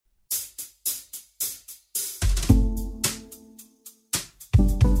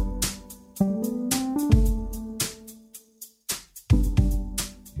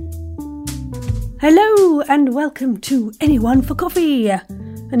Hello and welcome to Anyone for Coffee, an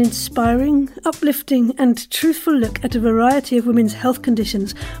inspiring, uplifting and truthful look at a variety of women's health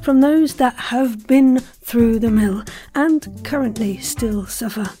conditions from those that have been through the mill and currently still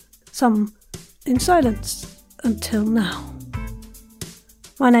suffer, some in silence until now.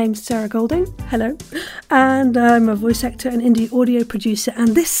 My name's Sarah Golding, hello, and I'm a voice actor and indie audio producer,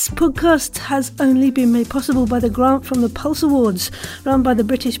 and this podcast has only been made possible by the grant from the Pulse Awards, run by the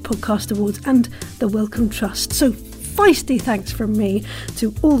British Podcast Awards and the Wellcome Trust. So feisty thanks from me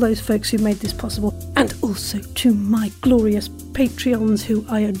to all those folks who made this possible, and also to my glorious Patreons who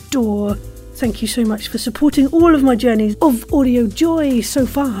I adore. Thank you so much for supporting all of my journeys of audio joy so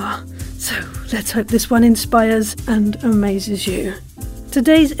far. So let's hope this one inspires and amazes you.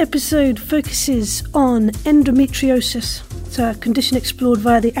 Today's episode focuses on endometriosis. It's a condition explored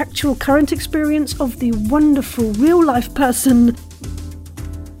via the actual current experience of the wonderful real-life person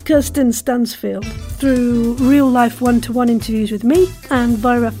Kirsten Stansfield, through real-life one-to-one interviews with me and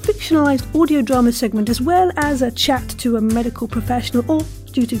via a fictionalised audio drama segment, as well as a chat to a medical professional or,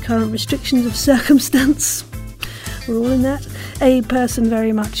 due to current restrictions of circumstance, we're all in that, a person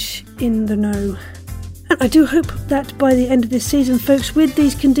very much in the know. And I do hope that by the end of this season, folks with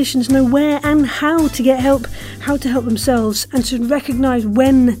these conditions know where and how to get help, how to help themselves, and should recognise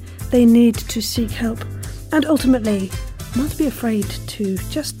when they need to seek help. And ultimately, not be afraid to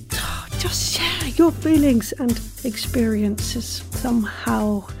just share your feelings and experiences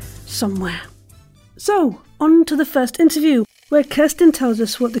somehow, somewhere. So, on to the first interview, where Kirsten tells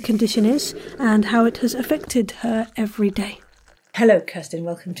us what the condition is and how it has affected her every day. Hello, Kirsten.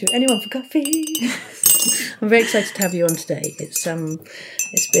 Welcome to Anyone for Coffee. I'm very excited to have you on today. It's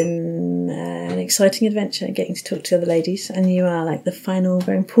been an exciting adventure getting to talk to other ladies, and you are like the final,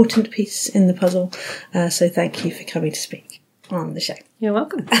 very important piece in the puzzle. So thank you for coming to speak on the show. You're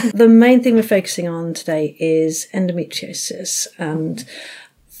welcome. The main thing we're focusing on today is endometriosis, and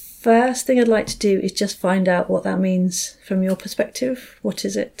first thing I'd like to do is just find out what that means from your perspective. What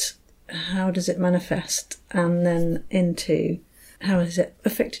is it? How does it manifest? And then into how has it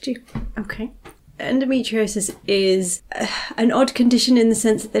affected you? Okay. Endometriosis is an odd condition in the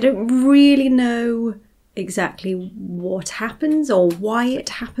sense that they don't really know exactly what happens or why it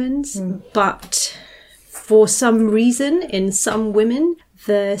happens, but for some reason in some women,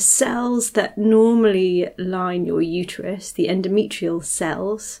 the cells that normally line your uterus, the endometrial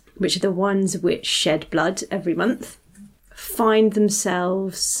cells, which are the ones which shed blood every month, find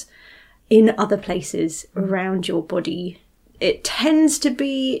themselves in other places around your body. It tends to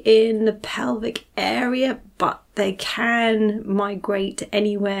be in the pelvic area, but they can migrate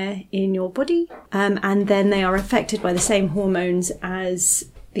anywhere in your body. And then they are affected by the same hormones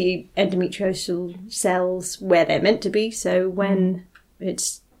as the endometrial cells where they're meant to be. So when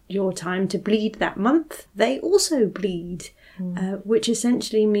it's your time to bleed that month, they also bleed, which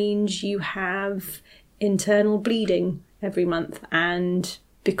essentially means you have internal bleeding every month. And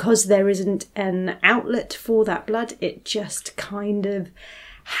because there isn't an outlet for that blood, it just kind of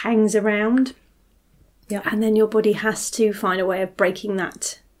hangs around. Yeah. And then your body has to find a way of breaking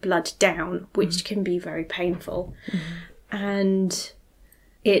that blood down, which can be very painful. And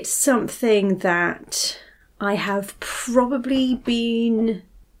it's something that I have probably been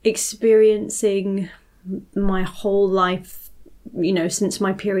experiencing my whole life, since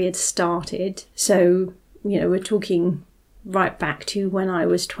my period started. So, we're talking right back to when I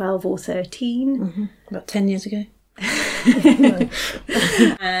was 12 or 13. About 10 years ago.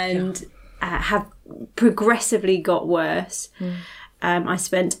 And have progressively got worse. I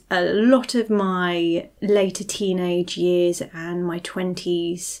spent a lot of my later teenage years and my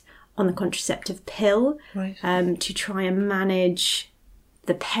 20s on the contraceptive pill, right. To try and manage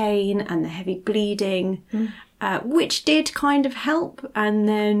the pain and the heavy bleeding, which did kind of help. And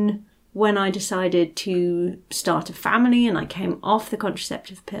then when I decided to start a family and I came off the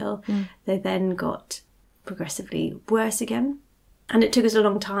contraceptive pill, they then got progressively worse again. And it took us a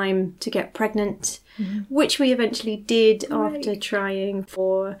long time to get pregnant, which we eventually did after trying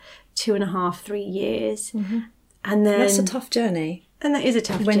for 2.5, 3 years. And then that's a tough journey. And that is a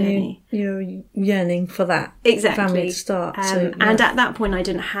tough journey. When you're yearning for that family to start. And at that point, I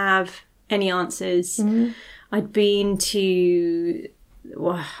didn't have any answers. I'd been to...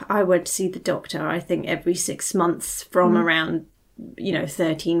 Well, I went to see the doctor, I think, every 6 months from around,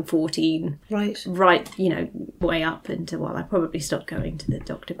 13, 14. Right, way up into, well, I probably stopped going to the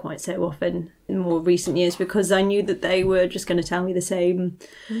doctor quite so often in more recent years because I knew that they were just going to tell me the same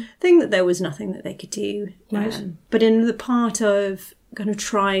thing, that there was nothing that they could do. Right. But in the part of kind of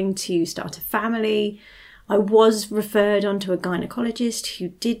trying to start a family, I was referred onto a gynecologist who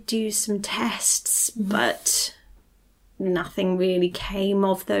did do some tests, but nothing really came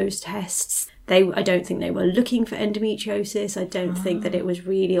of those tests. I don't think they were looking for endometriosis. I don't think that it was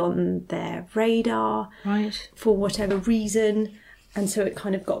really on their radar for whatever reason. And so it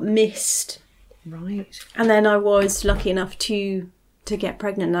kind of got missed. Right. And then I was lucky enough to get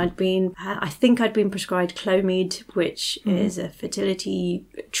pregnant. I think I'd been prescribed Clomid, which is a fertility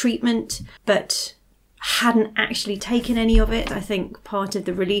treatment, but hadn't actually taken any of it. I think part of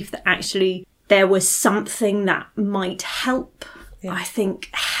the relief that actually there was something that might help, I think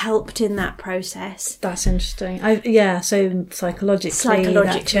helped in that process. That's interesting. So psychologically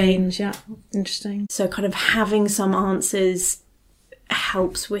that change, interesting. So kind of having some answers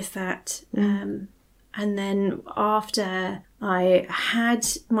helps with that. And then after I had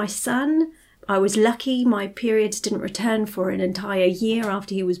my son, I was lucky. My periods didn't return for an entire year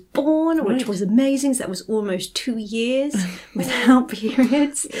after he was born, which was amazing. So that was almost 2 years without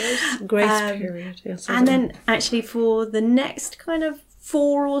periods. Grace period. Yes, and then actually for the next kind of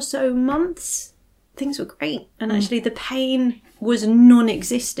 4 or so months, things were great. And actually the pain was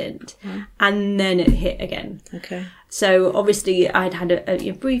non-existent. And then it hit again. Okay. So obviously I'd had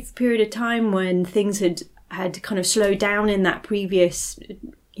a brief period of time when things had kind of slowed down in that previous,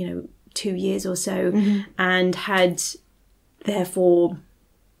 2 years or so, and had therefore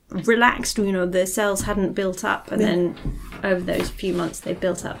relaxed. The cells hadn't built up, and then over those few months they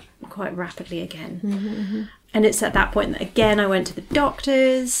built up quite rapidly again. And it's at that point that again I went to the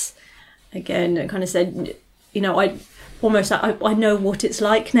doctors. Again, it kind of said, I know what it's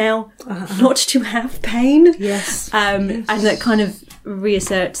like now not to have pain. Yes. And that kind of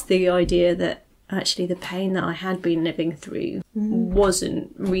reasserts the idea that actually the pain that I had been living through wasn't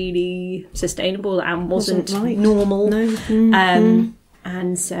really sustainable and wasn't right. normal. No.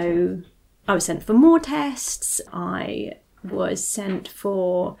 And so I was sent for more tests. I was sent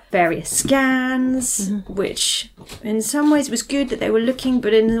for various scans, which in some ways was good that they were looking,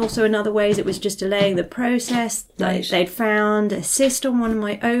 but also in other ways it was just delaying the process. Right. They'd found a cyst on one of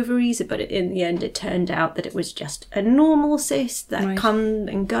my ovaries, but in the end it turned out that it was just a normal cyst that come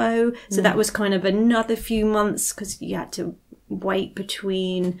and go. So that was kind of another few months, because you had to wait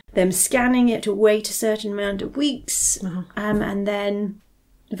between them scanning it, to wait a certain amount of weeks, and then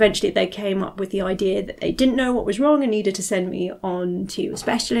eventually they came up with the idea that they didn't know what was wrong and needed to send me on to a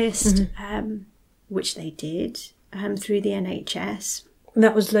specialist, which they did through the NHS. And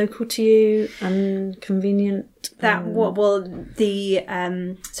that was local to you and convenient? So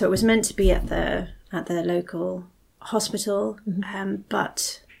it was meant to be at the local hospital,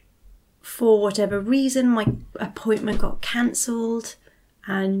 but for whatever reason my appointment got cancelled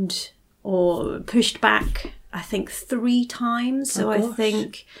or pushed back, I think 3 times. So I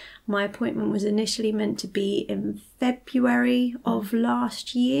think my appointment was initially meant to be in February of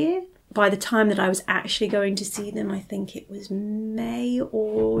last year. By the time that I was actually going to see them, I think it was May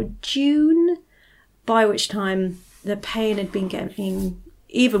or June, by which time the pain had been getting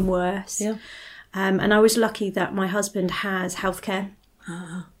even worse. Yeah. And I was lucky that my husband has healthcare.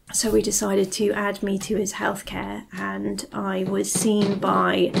 So we decided to add me to his healthcare, and I was seen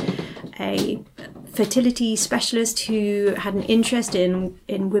by a fertility specialist who had an interest in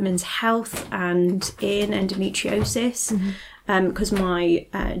women's health and in endometriosis, because my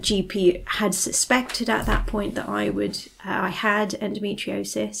GP had suspected at that point that I had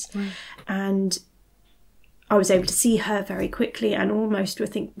endometriosis, and I was able to see her very quickly, and almost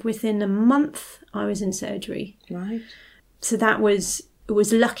within a month I was in surgery. Right. So it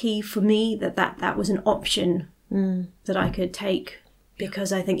was lucky for me that was an option that I could take,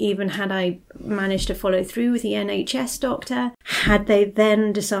 because I think even had I managed to follow through with the NHS doctor, had they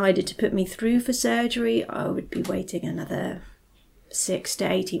then decided to put me through for surgery, I would be waiting another 6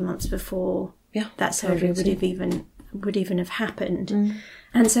 to 18 months before that surgery would even have happened.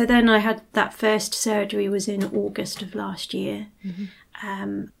 And so then I had that first surgery was in August of last year.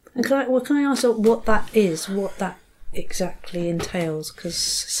 And can I ask what that is? What that exactly entails?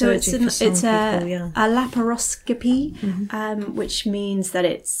 Because it's a laparoscopy, which means that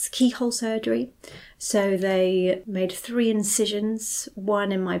it's keyhole surgery. So they made 3 incisions,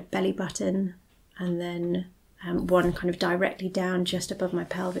 one in my belly button, and then one kind of directly down just above my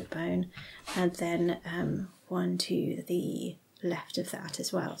pelvic bone, and then one to the left of that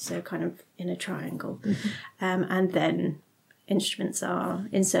as well, so kind of in a triangle. And then instruments are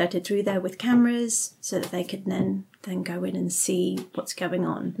inserted through there with cameras so that they could then go in and see what's going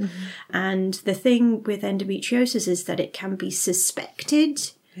on. And the thing with endometriosis is that it can be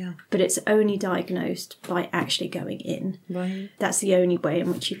suspected, but it's only diagnosed by actually going in. Right. That's the only way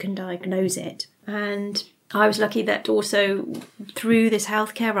in which you can diagnose it. And I was lucky that also through this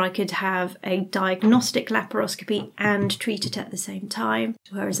healthcare I could have a diagnostic laparoscopy and treat it at the same time.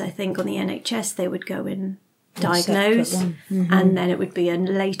 Whereas I think on the NHS they would go in, diagnose, and then it would be a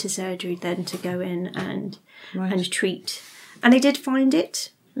later surgery then to go in and treat. And they did find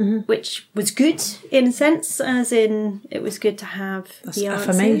it, which was good in a sense, as in it was good to have the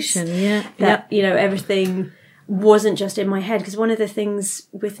affirmation, that everything wasn't just in my head. Because one of the things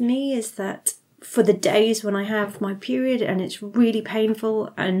with me is that for the days when I have my period and it's really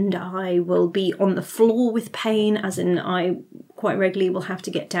painful and I will be on the floor with pain, as in I quite regularly will have to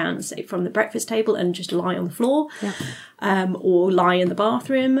get down, say, from the breakfast table and just lie on the floor, or lie in the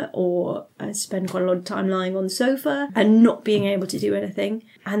bathroom, or I spend quite a lot of time lying on the sofa and not being able to do anything.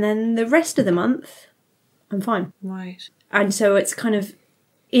 And then the rest of the month, I'm fine. Right. And so it's kind of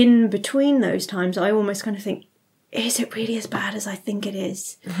in between those times, I almost kind of think, is it really as bad as I think it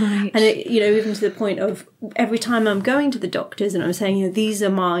is? Right. And even to the point of every time I'm going to the doctors and I'm saying, these are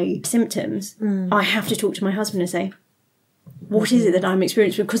my symptoms, I have to talk to my husband and say, what is it that I'm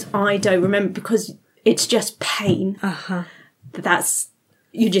experiencing? Because I don't remember, because it's just pain.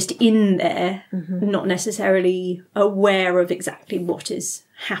 You're just in there, not necessarily aware of exactly what is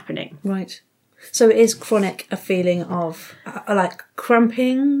happening. Right. So is chronic a feeling of like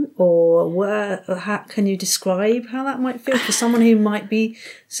cramping, or how can you describe how that might feel for someone who might be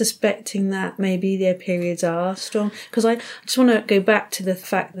suspecting that maybe their periods are strong? Because I just want to go back to the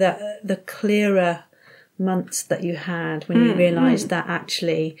fact that the clearer months that you had when you realised that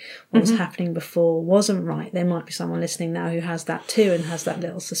actually what was happening before wasn't right. There might be someone listening now who has that too and has that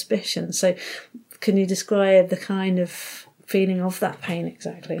little suspicion. So can you describe the kind of feeling of that pain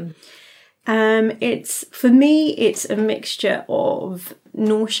exactly? For me, it's a mixture of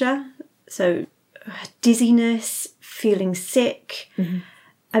nausea, so dizziness, feeling sick,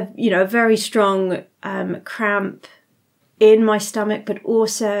 a very strong cramp in my stomach, but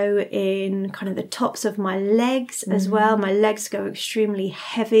also in kind of the tops of my legs as well. My legs go extremely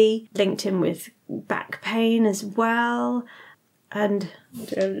heavy, linked in with back pain as well. And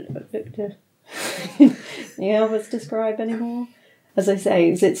let's describe anymore. As I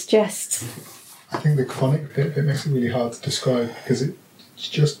say, it's just... I think the chronic bit makes it really hard to describe, because it's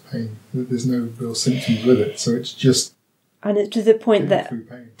just pain. There's no real symptoms with it, so it's just... And it's to the point that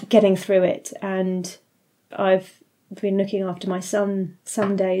getting through it. And I've been looking after my son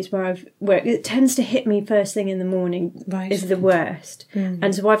some days where it tends to hit me first thing in the morning is the worst.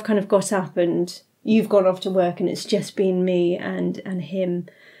 And so I've kind of got up and you've gone off to work and it's just been me and him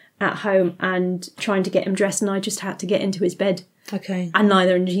at home and trying to get him dressed, and I just had to get into his bed. Okay.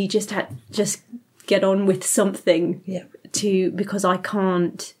 And he just had get on with something because I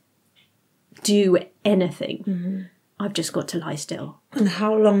can't do anything. I've just got to lie still. And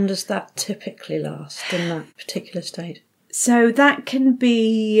how long does that typically last in that particular state? So that can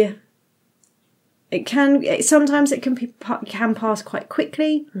be... Sometimes it can pass quite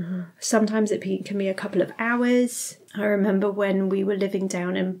quickly. Sometimes it can be a couple of hours. I remember when we were living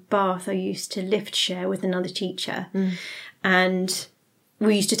down in Bath, I used to lift share with another teacher, and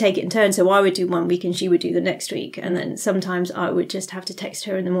we used to take it in turns. So I would do 1 week and she would do the next week, and then sometimes I would just have to text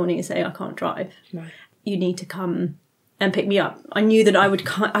her in the morning and say, I can't drive. Right. You need to come and pick me up. I knew that I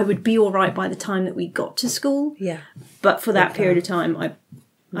would be all right by the time that we got to school. Yeah. But for that period of time,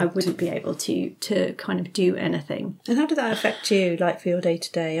 I wouldn't be able to kind of do anything. And how did that affect you, like for your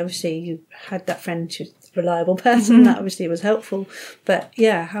day-to-day? Obviously, you had that friend who's a reliable person. That obviously was helpful. But,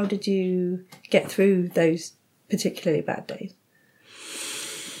 yeah, how did you get through those particularly bad days?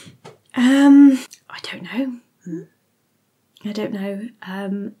 I don't know. I don't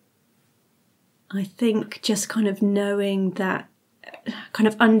know. I think just kind of knowing that, kind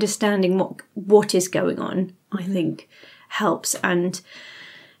of understanding what is going on, I think helps, and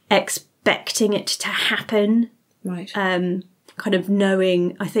expecting it to happen. Right. Kind of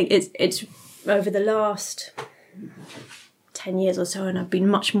knowing, I think it's over the last 10 years or so, and I've been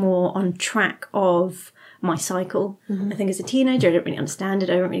much more on track of my cycle. I think as a teenager, I didn't really understand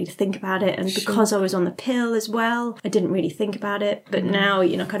it. I didn't really think about it. And because I was on the pill as well, I didn't really think about it. But now,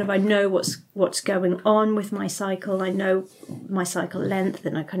 I know what's going on with my cycle. I know my cycle length,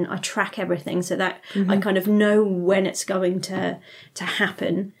 and I track everything so that I kind of know when it's going to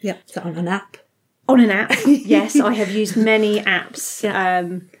happen. Yeah. Is that on an app? On an app, yes. I have used many apps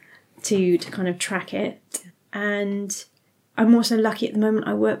to kind of track it. And I'm also lucky at the moment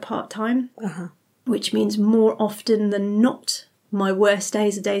I work part-time. Which means more often than not, my worst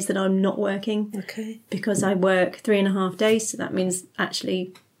days are days that I'm not working. Okay. Because I work 3.5 days, so that means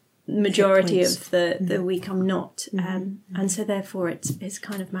actually majority points. of the week I'm not. And so therefore it's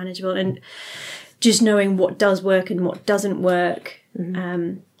kind of manageable. And just knowing what does work and what doesn't work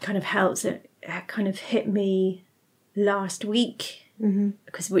kind of helps. It kind of hit me last week,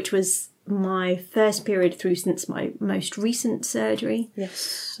 which was my first period through since my most recent surgery.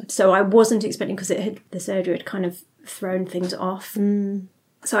 Yes. So I wasn't expecting, because the surgery had kind of thrown things off.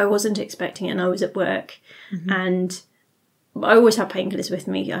 So I wasn't expecting it, and I was at work, and I always have painkillers with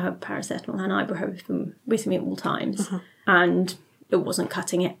me. I have paracetamol and ibuprofen with me at all times, and it wasn't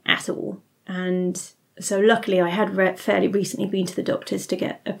cutting it at all. And so luckily I had fairly recently been to the doctors to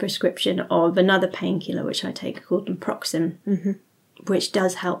get a prescription of another painkiller which I take called Naproxen, which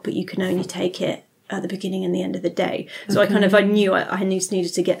does help, but you can only take it at the beginning and the end of the day. So I knew I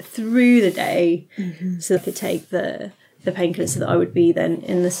needed to get through the day so I could take the painkiller so that I would be then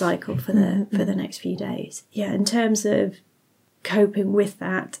in the cycle for the next few days. Yeah, in terms of coping with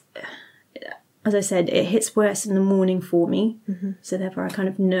that, as I said, it hits worse in the morning for me. So therefore I kind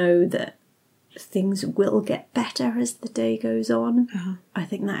of know that things will get better as the day goes on. I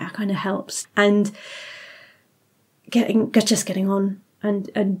think that kind of helps. And getting on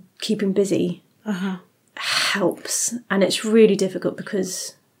and keeping busy helps. And it's really difficult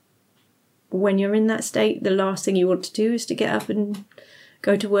because when you're in that state, the last thing you want to do is to get up and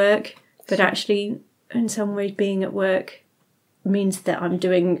go to work. But actually, in some ways, being at work means that I'm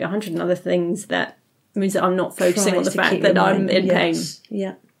doing 100 other things. That means that I'm not focusing on the fact that I'm in pain.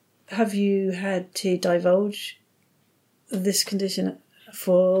 Yeah. Have you had to divulge this condition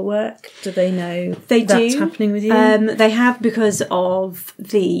for work? Do they know that's happening with you? They have, because of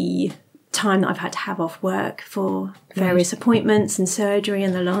the time that I've had to have off work for various appointments and surgery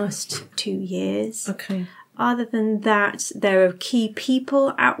in the last 2 years. Okay. Other than that, there are key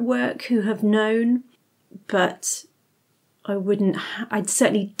people at work who have known, but I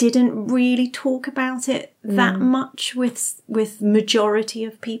certainly didn't really talk about it that much with majority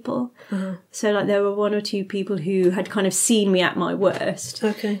of people. So like there were 1 or 2 people who had kind of seen me at my worst,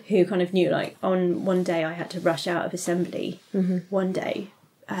 who kind of knew, like on one day I had to rush out of assembly one day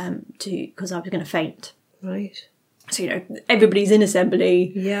because I was going to faint. Right. So, everybody's in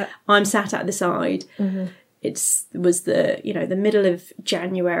assembly. Yeah. I'm sat at the side. It was the middle of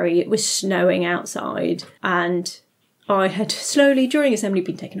January. It was snowing outside, and I had slowly, during assembly,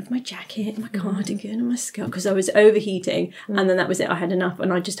 been taking off my jacket, my cardigan and my scarf because I was overheating. And then that was it. I had enough,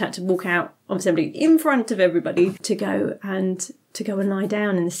 and I just had to walk out of assembly in front of everybody to go and lie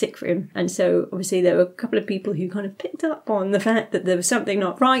down in the sick room. And so obviously there were a couple of people who kind of picked up on the fact that there was something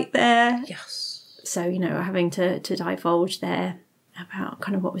not right there. Yes. So, having to divulge there about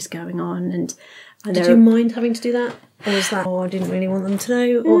kind of what was going on. And did you mind having to do that? Or was that, I didn't really want them to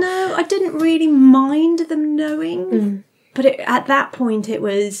know? Or? No, I didn't really mind them knowing. But at that point it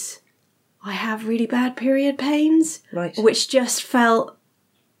was, I have really bad period pains. Right. Which just felt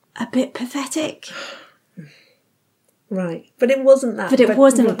a bit pathetic. Right. But it wasn't that.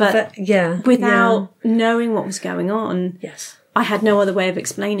 But yeah. Without knowing what was going on. Yes. I had no other way of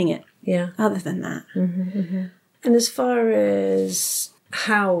explaining it. Yeah. Other than that. And as far as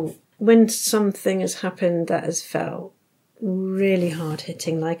when something has happened that has felt really hard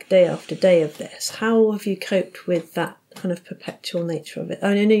hitting, like day after day of this, how have you coped with that kind of perpetual nature of it?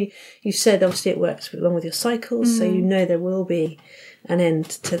 I know you said obviously it works along with your cycles, so there will be an end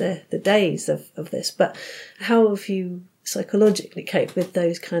to the days of this, but how have you psychologically coped with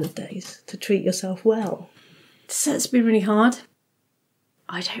those kind of days to treat yourself well? So it's been really hard.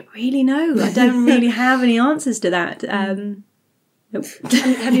 I don't really know. I don't really have any answers to that. Nope.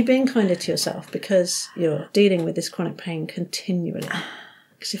 Have you been kinder to yourself because you're dealing with this chronic pain continually?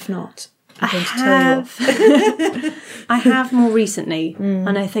 Because if not, I'm going to tell you. I have more recently,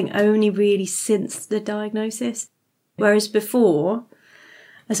 and I think only really since the diagnosis. Whereas before,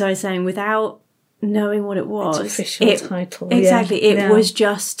 as I was saying, without knowing what it was, it's official title. Exactly, it was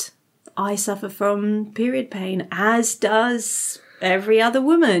just, I suffer from period pain, as does every other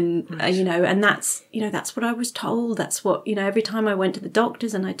woman, right. And that's what I was told. That's what, every time I went to the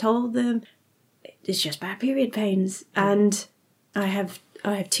doctors and I told them, it's just bad period pains. And I have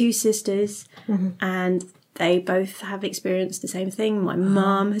 2 sisters, and they both have experienced the same thing. My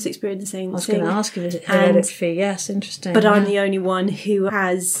mum has experienced the same thing. I was going to ask you, is it hereditary? Yes, interesting. But I'm the only one who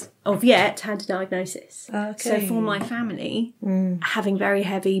has, of yet, had a diagnosis. Okay. So for my family, having very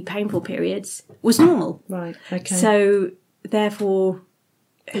heavy, painful periods was normal. Right, okay. So therefore,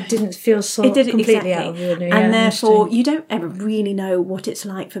 it didn't feel completely out of the ordinary. And therefore, you don't ever really know what it's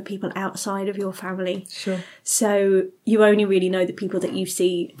like for people outside of your family. Sure. So you only really know the people that you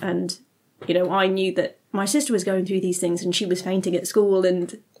see. And, I knew that my sister was going through these things and she was fainting at school,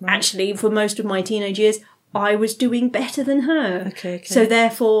 and actually for most of my teenage years I was doing better than her. Okay. So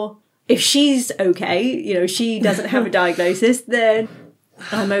therefore, if she's okay, you know, she doesn't have a diagnosis, then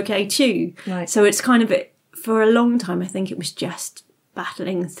I'm okay too. Right. So it's kind of, for a long time, I think it was just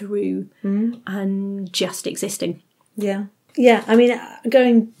battling through and just existing. Yeah. Yeah, I mean,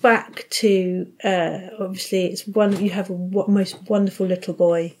 going back to, obviously, it's you have a most wonderful little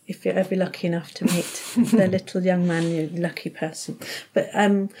boy. If you're ever lucky enough to meet the little young man, you're a lucky person. But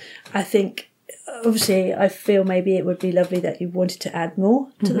I think, obviously, I feel maybe it would be lovely that you wanted to add more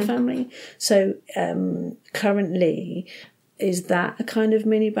to the family. So currently, is that a kind of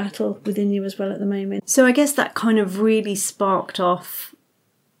mini battle within you as well at the moment? So I guess that kind of really sparked off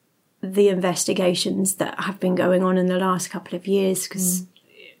the investigations that have been going on in the last couple of years, because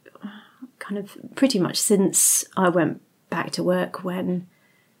kind of pretty much since I went back to work when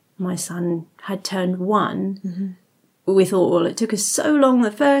my son had turned 1, we thought, well, it took us so long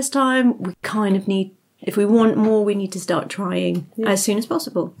the first time, we kind of need, if we want more, we need to start trying as soon as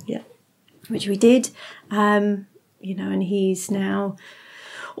possible. Yeah. Which we did, you know, and he's now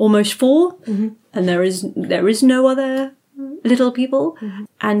almost 4, and there is no other little people,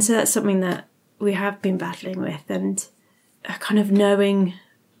 and so that's something that we have been battling with, and kind of knowing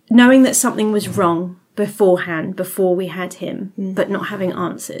that something was wrong beforehand, before we had him, but not having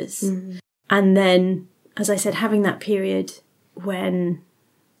answers. And then, as I said, having that period when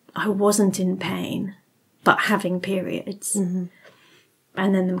I wasn't in pain but having periods, and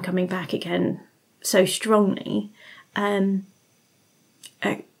then them coming back again so strongly,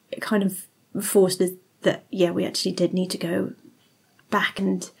 it kind of forced us that, we actually did need to go back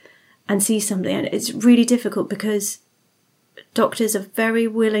and see something. And it's really difficult because doctors are very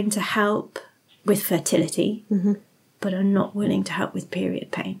willing to help with fertility, but are not willing to help with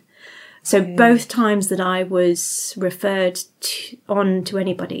period pain. So both times that I was referred on to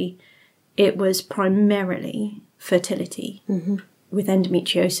anybody, it was primarily fertility, with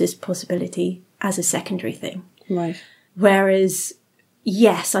endometriosis possibility as a secondary thing. Right. Whereas,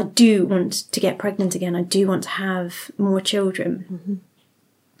 yes, I do want to get pregnant again. I do want to have more children.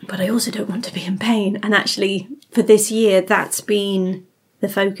 But I also don't want to be in pain. And actually, for this year, that's been the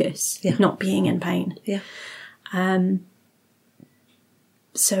focus, not being in pain. Yeah.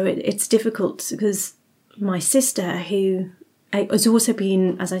 So it's difficult because my sister, who has also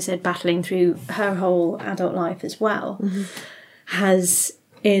been, as I said, battling through her whole adult life as well, has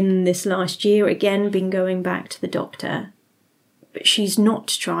in this last year again been going back to the doctor, but she's not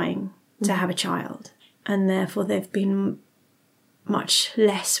trying to have a child, and therefore they've been much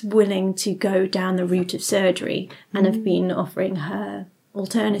less willing to go down the route of surgery, and have been offering her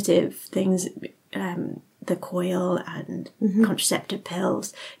alternative things, the coil and contraceptive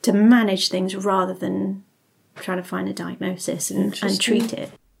pills, to manage things rather than trying to find a diagnosis and treat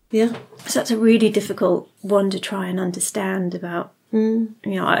it. Yeah. So that's a really difficult one to try and understand about. You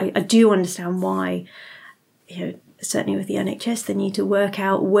know, I do understand why, you know, certainly with the NHS, they need to work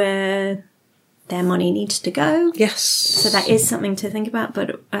out where their money needs to go. Yes. So that is something to think about.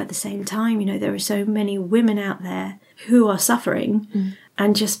 But at the same time, you know, there are so many women out there who are suffering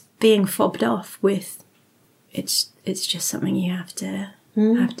and just being fobbed off with, it's just something you have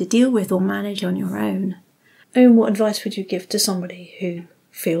to deal with or manage on your own. And what advice would you give to somebody who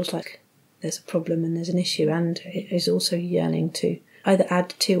feels like there's a problem and there's an issue and is also yearning to either add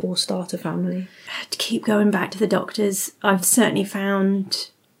to or start a family? To keep going back to the doctors. I've certainly found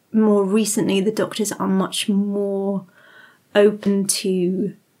more recently the doctors are much more open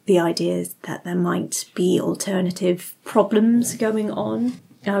to the ideas that there might be alternative problems going on.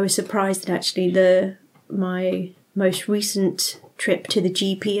 I was surprised that actually my most recent trip to the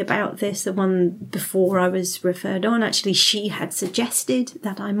GP about this, the one before I was referred on, actually she had suggested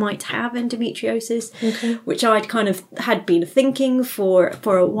that I might have endometriosis, which I'd kind of had been thinking for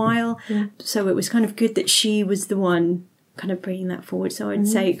a while. So it was kind of good that she was the one kind of bringing that forward. So I'd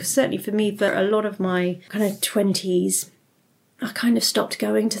say, certainly for me, for a lot of my kind of 20s, I kind of stopped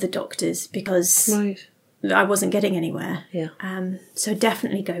going to the doctors because I wasn't getting anywhere. Yeah. So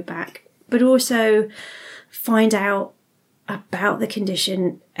definitely go back. But also find out about the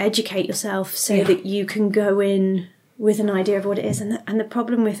condition, educate yourself so that you can go in with an idea of what it is. And the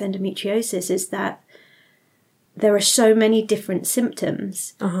problem with endometriosis is that there are so many different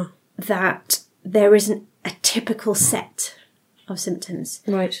symptoms that there isn't a typical set of symptoms.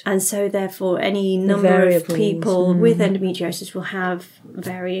 Right. And so therefore any number of people with Mm-hmm. endometriosis will have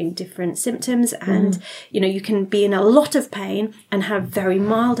varying different symptoms, and you can be in a lot of pain and have very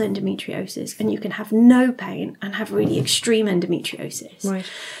mild endometriosis, and you can have no pain and have really extreme endometriosis. Right.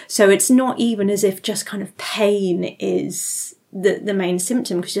 So it's not even as if just kind of pain is the main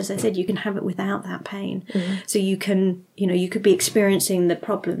symptom, because as I said, you can have it without that pain. So you can, you could be experiencing the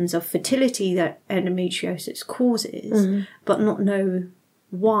problems of fertility that endometriosis causes, but not know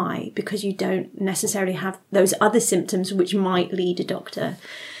why, because you don't necessarily have those other symptoms which might lead a doctor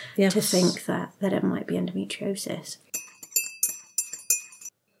to think that it might be endometriosis.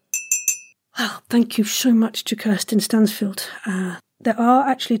 Well, thank you so much to Kirsten Stansfield. There are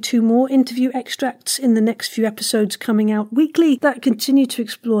actually 2 more interview extracts in the next few episodes coming out weekly that continue to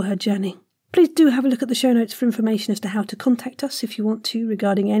explore her journey. Please do have a look at the show notes for information as to how to contact us if you want to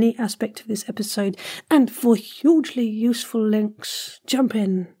regarding any aspect of this episode, and for hugely useful links, jump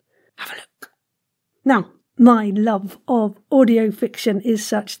in, have a look. Now, my love of audio fiction is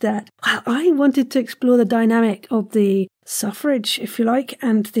such that I wanted to explore the dynamic of the suffrage, if you like,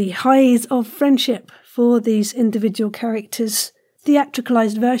 and the highs of friendship for these individual characters.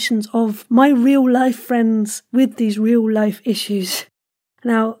 Theatricalised versions of my real-life friends with these real-life issues.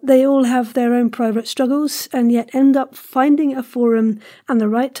 Now, they all have their own private struggles and yet end up finding a forum and the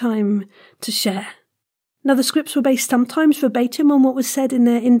right time to share. Now, the scripts were based sometimes verbatim on what was said in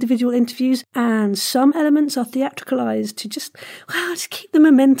their individual interviews, and some elements are theatricalised to just keep the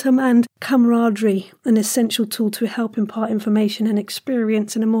momentum and camaraderie, an essential tool to help impart information and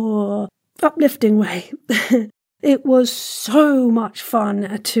experience in a more uplifting way. It was so much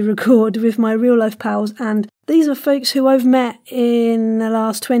fun to record with my real-life pals, and these are folks who I've met in the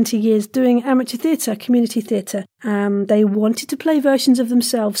last 20 years doing amateur theatre, community theatre. They wanted to play versions of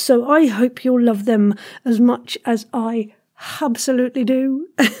themselves, so I hope you'll love them as much as I absolutely do.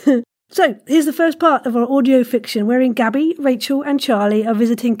 So, here's the first part of our audio fiction, wherein Gabby, Rachel and Charlie are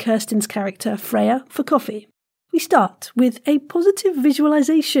visiting Kirsten's character, Freya, for coffee. We start with a positive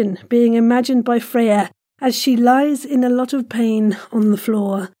visualisation being imagined by Freya as she lies in a lot of pain on the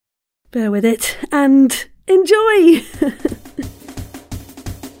floor. Bear with it and enjoy!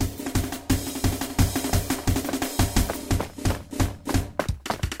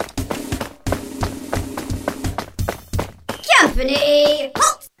 Company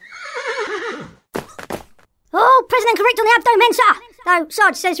halt! Oh, President correct on the abdo men, sir. No,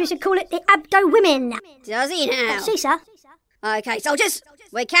 Sarge says we should call it the abdo women. Does he now? See, sir. Okay, soldiers,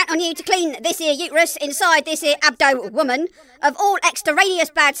 we count on you to clean this here uterus inside this here abdo woman of all extraneous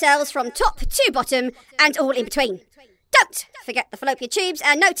bad cells from top to bottom and all in between. Don't forget the fallopian tubes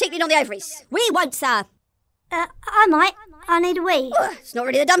and no tickling on the ovaries. We won't, sir. I might. I need a wee. It's not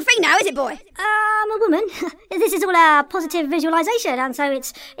really the done thing now, is it, boy? I'm a woman. This is all a positive visualisation, and so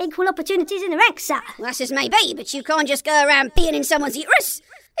it's equal opportunities in the ranks, sir. Well, that's just maybe, but you can't just go around peeing in someone's uterus.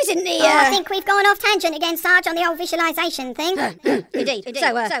 Isn't the, I think we've gone off tangent again, Sarge, on the old visualisation thing. Indeed.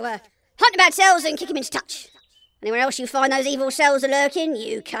 So, hunt the bad cells and kick them into touch. Anywhere else you find those evil cells are lurking,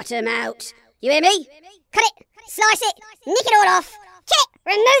 you cut them out. You hear me? Cut it, slice it, nick it all off, kill it,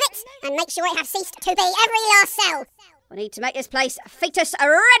 remove it, and make sure it has ceased to be every last cell. We need to make this place fetus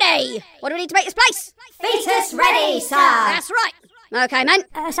ready. What do we need to make this place? Fetus ready, sir. That's right. Okay, men.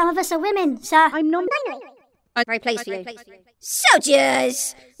 Some of us are women, sir. I'm non-binary. I'm very pleased for you.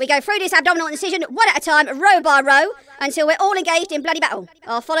 Soldiers! We go through this abdominal incision one at a time, row by row, until we're all engaged in bloody battle.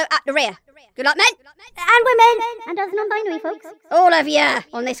 I'll follow at the rear. Good luck, men. And women. And us non-binary folks. All of you,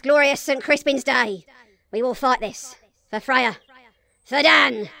 on this glorious St. Crispin's Day. We will fight this. For Freya. For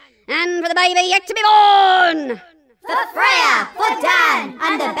Dan. And for the baby yet to be born. For Freya, for Dan,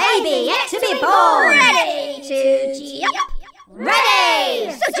 and the baby yet to be born. Ready to jump. Ready.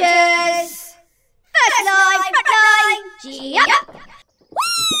 Soldiers. First line, front line, jump!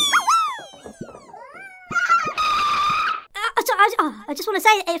 I just want to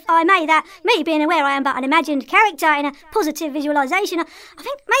say, if I may, that me being aware I am but an imagined character in a positive visualisation, I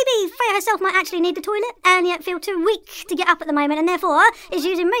think maybe Freya herself might actually need the toilet and yet feel too weak to get up at the moment, and therefore is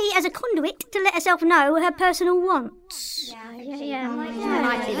using me as a conduit to let herself know her personal wants. Might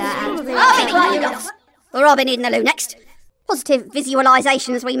do that. Or I'll be needing the loo next. Positive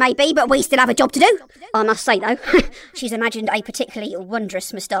visualisations we may be, but we still have a job to do. I must say, though, she's imagined a particularly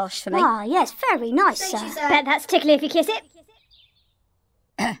wondrous moustache for me. Ah, yes, very nice, sir. Bet that's tickly if you kiss it.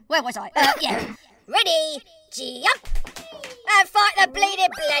 Where was I? Yeah. Ready, jump! And fight the bleeding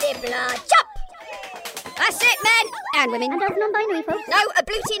bloody blood. Jump! That's it, men! And women. And us non-binary folks. No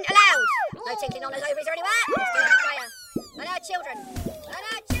abluting allowed. No tickling on those ovaries or anywhere. Let's do that, Freya. And our children. And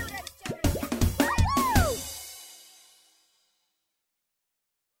our children.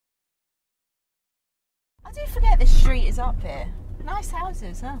 here. Nice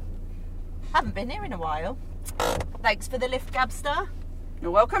houses, huh? Haven't been here in a while. Thanks for the lift, Gabster.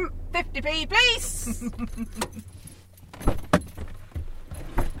 You're welcome. 50p, please.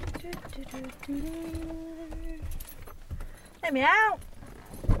 Let me out.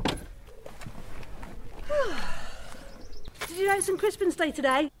 Did you know it's St Crispin's Day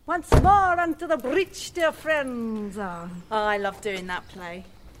today? Once more unto the breach, dear friends. Oh, I love doing that play.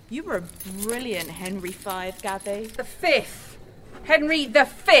 You were a brilliant Henry V, Gabby. The 5th. Henry the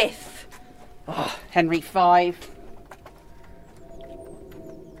 5th. Oh, Henry V.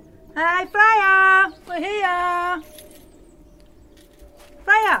 Hey, Freya! We're here!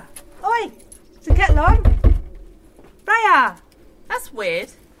 Freya! Oi! Is the kettle on? Freya! That's weird.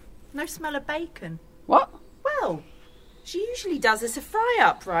 No smell of bacon. What? Well, she usually does us a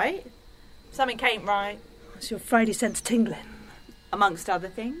fry-up, right? Something ain't right. What's your Friday sense tingling? Amongst other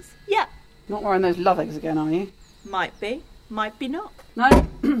things. Yeah. Not wearing those love eggs again, are you? Might be. Might be not. No,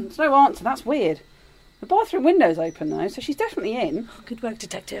 there's no answer. That's weird. The bathroom window's open, though, so she's definitely in. Good work,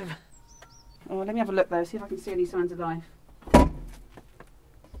 detective. Oh, let me have a look, though, see if I can see any signs of life.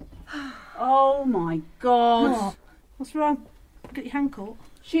 Oh, my God. Oh, what's wrong? Got your hand caught?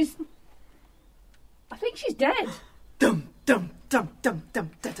 I think she's dead. Dum, dum, dum, dum,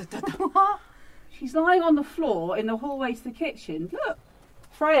 dum, dum, dum, dum, dum. What? She's lying on the floor in the hallway to the kitchen. Look.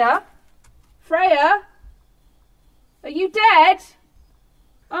 Freya? Freya? Are you dead?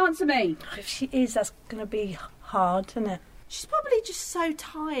 Answer me. If she is, that's going to be hard, isn't it? She's probably just so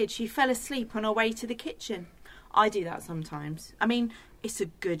tired she fell asleep on her way to the kitchen. I do that sometimes. I mean, it's a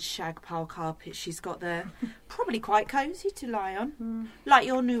good shag pile carpet she's got there. Probably quite cosy to lie on. Like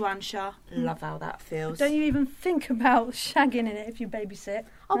your new one, Shah. Love how that feels. Don't you even think about shagging in it if you babysit?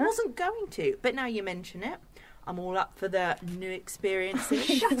 I wasn't going to, but now you mention it, I'm all up for the new experiences.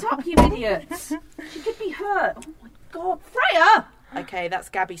 Shut up, you idiots. She could be hurt. Oh, my God. Freya! Okay, that's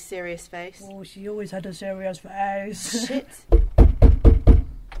Gabby's serious face. Oh, she always had a serious face. Shit.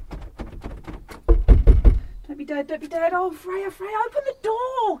 Don't be dead, don't be dead. Oh, Freya, open the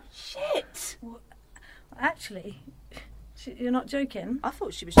door. Shit. Well, actually, you're not joking? I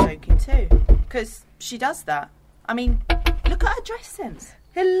thought she was joking too, because she does that. I mean, look at her dress sense.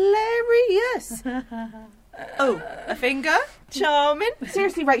 Hilarious. Oh, a finger? Charming.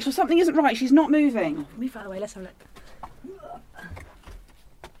 Seriously, Rachel, something isn't right. She's not moving. Move out of the way, let's have a look.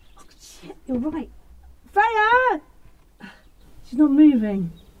 Oh, shit, you're right. Freya! She's not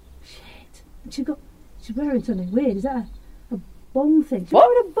moving. Shit. She's wearing something weird. Is that a bomb thing? She's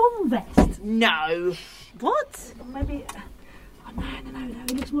wearing a bomb vest. No. What? Or maybe... Oh, no.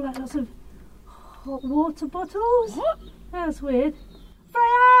 It looks more like lots of hot water bottles. What? That's weird.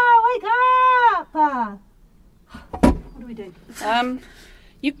 Freya, wake up! What do we do?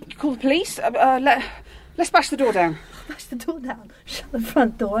 You call the police. Let's bash the door down. Bash the door down. Shut the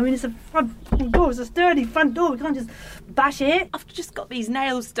front door. I mean, it's a front door. It's a sturdy front door. We can't just bash it. I've just got these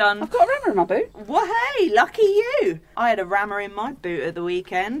nails done. I've got a rammer in my boot. Well, hey, lucky you. I had a rammer in my boot at the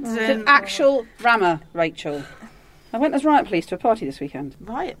weekend. It's an actual rammer, Rachel. I went as riot police to a party this weekend.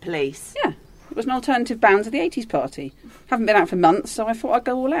 Riot police? Yeah. It was an alternative band to the 80s party. Haven't been out for months, so I thought I'd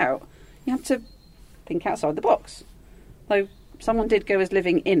go all out. You have to think outside the box. Though someone did go as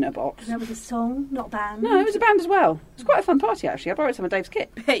living in a box. That was a song, not a band. No, it was a band as well. It was quite a fun party, actually. I borrowed some of Dave's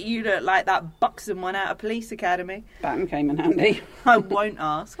kit. Bet you look like that buxom one out of Police Academy. Baton came in handy. I won't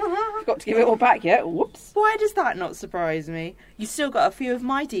ask. Forgot to give it all back yet. Whoops. Why does that not surprise me? You still got a few of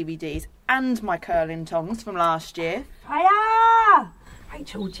my DVDs and my curling tongs from last year. Hiya!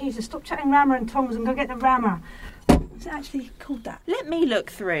 Rachel, Jesus, stop chatting rammer and tongs and go get the rammer. What's it actually called that? Let me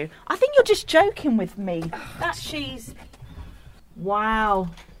look through. I think you're just joking with me. That she's... Wow.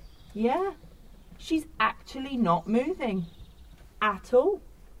 Yeah. She's actually not moving. At all.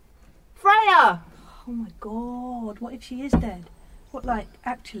 Freya! Oh my God, what if she is dead? What, like,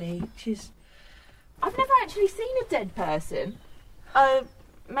 actually, she's... I've never actually seen a dead person.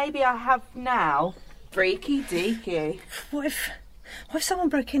 Maybe I have now. Freaky deaky. What if someone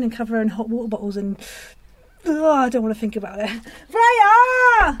broke in and covered her in hot water bottles and... Oh, I don't want to think about it.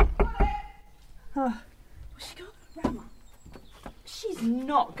 Freya! Oh, what's she got? Rammer? She's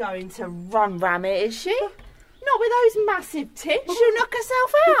not going to ram it, is she? Not with those massive tits. She'll knock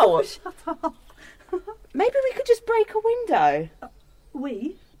herself out. Shut up. Maybe we could just break a window.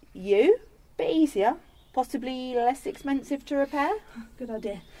 We? You? Bit easier. Possibly less expensive to repair. Good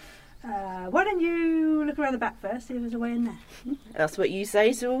idea. Why don't you look around the back first, see if there's a way in there? That's what you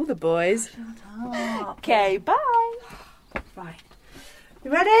say to all the boys. Shut up. Okay, bye. Right.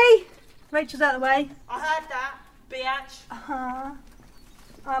 You ready? Rachel's out of the way. I heard that, bitch.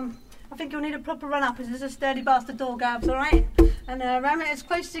 I think you'll need a proper run-up as there's a sturdy bastard door, Gabs, all right? And ram it as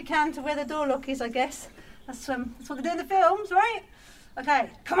close as you can to where the door lock is, I guess. That's what they do in the films, right? Okay,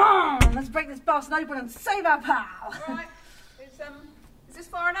 come on, let's break this bastard open and save our pal. All right. Is this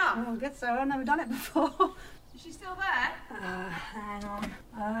far enough? Oh, I guess so. I've never done it before. Is she still there? Hang on.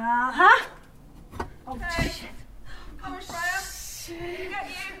 Huh? Oh, Okay. shit. Come on, Freya. Can get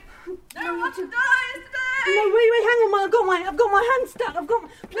you? No one to die No, today. wait, hang on, I've got my hand stuck.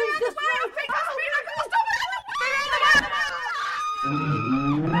 Please, just...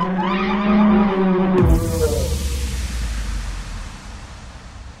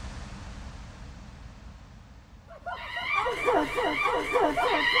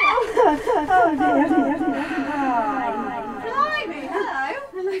 Blimey, hello.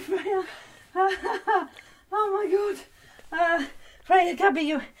 Hello, Freya. Oh my God. Freya, Gabby,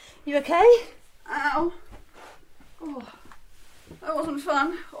 you okay? Ow. Oh, that wasn't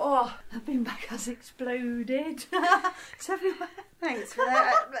fun. Oh, The beanbag has exploded. It's everywhere. Thanks for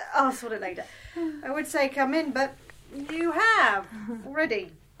that. I'll sort it later. I would say come in, but you have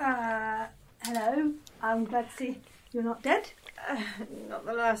already. Hello. I'm glad to see you're not dead. Not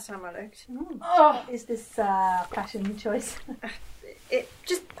the last time I looked. Oh. Is this fashion choice? It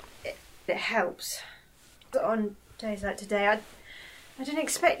helps. But on days like today, I didn't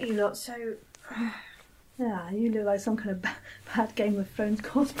expect you lot, so... Yeah, you look like some kind of bad Game of Thrones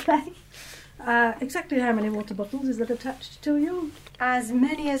cosplay. Exactly how many water bottles is that attached to you? As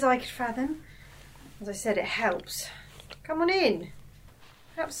many as I could fathom. As I said, it helps. Come on in.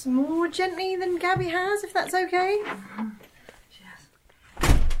 Perhaps more gently than Gabby has, if that's okay.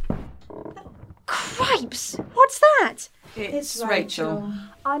 Cripes! What's that? it's Rachel.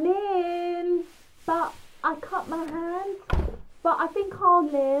 I'm in, but I cut my hand. But I think I'll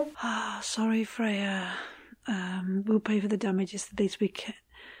live. Sorry, Freya. We'll pay for the damages the least we can.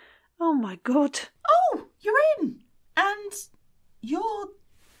 Oh my God. Oh, you're in. And you're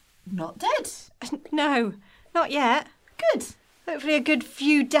not dead. No, not yet. Good. Hopefully a good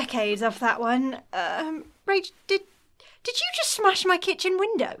few decades off that one. Rach, did you just smash my kitchen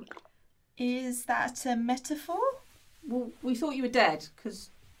window? Is that a metaphor? Well, we thought you were dead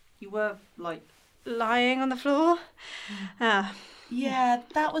because you were like. Lying on the floor? Yeah,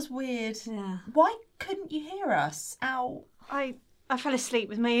 that was weird. Yeah. Why couldn't you hear us? Ow. I fell asleep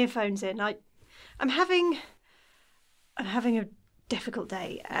with my earphones in. I'm having a difficult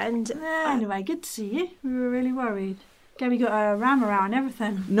day, and Anyway, good to see you. We were really worried. Gabby got a ram around and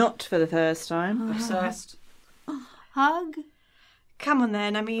everything. Not for the first time. Obsessed. Hug? come on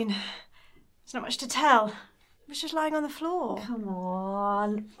then. I mean, there's not much to tell. I was just lying on the floor. Come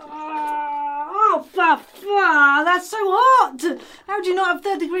on. Oh, that's so hot. How do you not have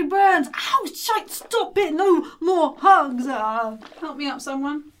third-degree burns? Ow, shite, stop it. No more hugs. Help me up,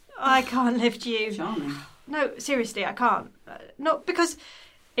 someone. I can't lift you. Charming. No, seriously, I can't. Not because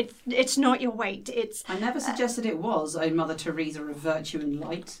it's not your weight. It's I never suggested it was a Mother Teresa of virtue and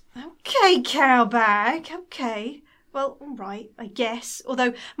light. okay, cowbag. Okay. Well, all right, I guess.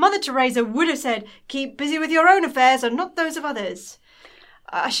 Although Mother Teresa would have said, keep busy with your own affairs and not those of others.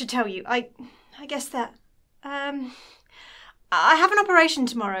 I should tell you, I guess that, I have an operation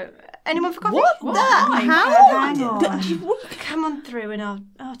tomorrow. Anyone for coffee? What? Hang on. Come on through and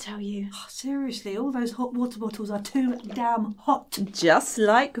I'll tell you. Oh, seriously, all those hot water bottles are too damn hot. Just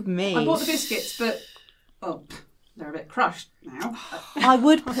like me. I bought the biscuits, but they're a bit crushed now. I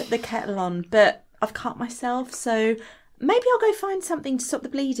would put the kettle on, but I've cut myself, so maybe I'll go find something to stop the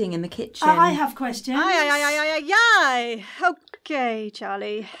bleeding in the kitchen. I have questions. Aye. Okay,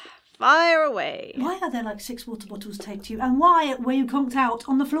 Charlie. Fire away. Why are there like 6 water bottles taped to you? And why were you conked out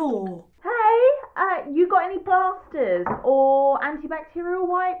on the floor? Hey, you got any plasters or antibacterial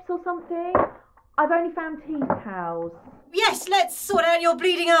wipes or something? I've only found tea towels. Yes, let's sort out your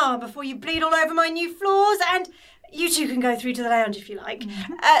bleeding arm before you bleed all over my new floors, and you two can go through to the lounge if you like.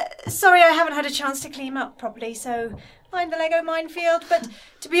 Sorry I haven't had a chance to clean up properly, so mind the Lego minefield, but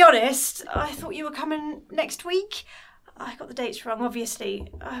to be honest, I thought you were coming next week. I got the dates wrong,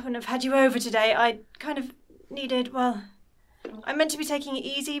 obviously. I wouldn't have had you over today. I kind of needed, well, I meant to be taking it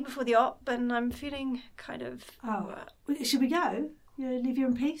easy before the op, and I'm feeling kind of... Should we go? Leave you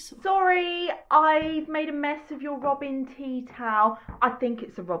in peace? Sorry, I've made a mess of your Robin tea towel. I think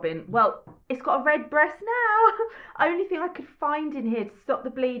it's a Robin. Well, it's got a red breast now. Only thing I could find in here to stop the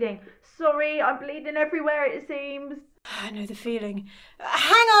bleeding. Sorry, I'm bleeding everywhere it seems. I know the feeling.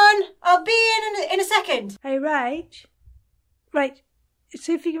 Hang on! I'll be in a second. Hey, Rach,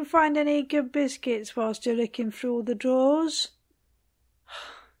 see if you can find any good biscuits whilst you're looking through all the drawers.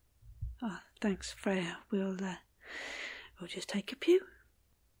 Oh, thanks, Freya. We'll just take a few.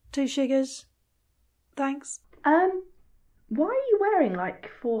 2 sugars. Thanks. Why are you wearing like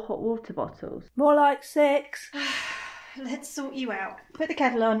 4 hot water bottles? More like 6. Let's sort you out. Put the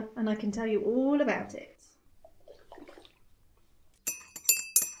kettle on and I can tell you all about it.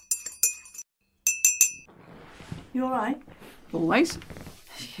 You alright? Always.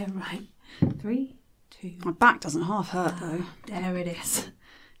 Yeah, right. 3, 2. My back doesn't half hurt, though. There it is. Do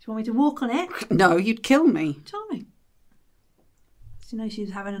you want me to walk on it? No, you'd kill me. Charming. Do you know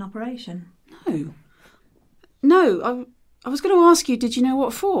she's having an operation? No, I was going to ask you, did you know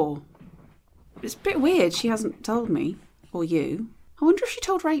what for? It's a bit weird she hasn't told me. Or you. I wonder if she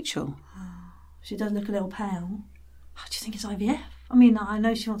told Rachel. She does look a little pale. Oh, do you think it's IVF? I mean, I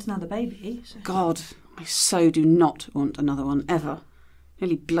know she wants another baby. So. God, I so do not want another one, ever.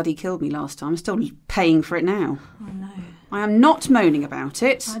 Nearly bloody killed me last time. I'm still paying for it now. I know. I am not moaning about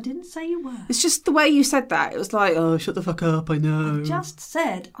it. I didn't say you were. It's just the way you said that. It was like, oh, shut the fuck up, I know. I just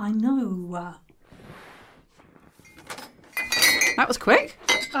said, I know. That was quick.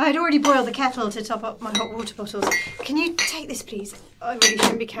 I'd already boiled the kettle to top up my hot water bottles. Can you take this, please? I really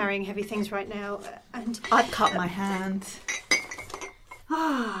shouldn't be carrying heavy things right now. And I've cut my hand.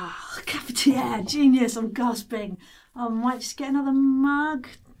 Cafetiere, genius, I'm gasping. I might just get another mug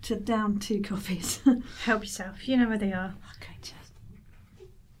to down 2 coffees. Help yourself, you know where they are. Okay, cheers.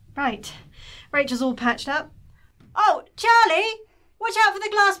 Right, Rachel's all patched up. Oh, Charlie, watch out for the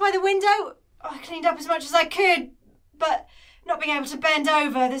glass by the window. I cleaned up as much as I could, but not being able to bend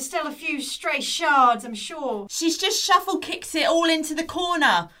over, there's still a few stray shards, I'm sure. She's just shuffle kicked it all into the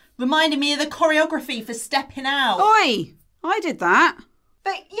corner, reminding me of the choreography for Stepping Out. Oi! I did that.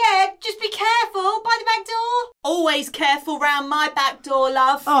 But yeah, just be careful by the back door. Always careful round my back door,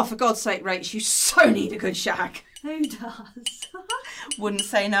 love. Oh, for God's sake, Rach, you so need a good shag. Who does? Wouldn't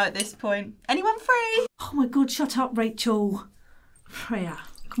say no at this point. Anyone free? Oh my God, shut up, Rachel. Freya,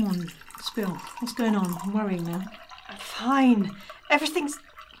 come on, spill. What's going on? I'm worrying now. I'm fine. Everything's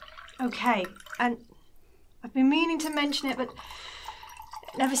okay. And I've been meaning to mention it, but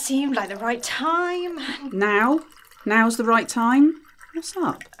it never seemed like the right time. Now's the right time. What's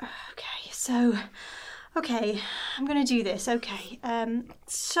up? Okay, I'm going to do this, okay.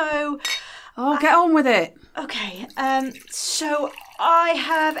 Oh, get on with it. Okay, so I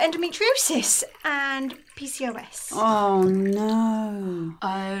have endometriosis and PCOS. Oh, no.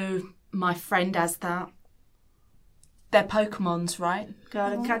 Oh, my friend has that. They're Pokemons, right?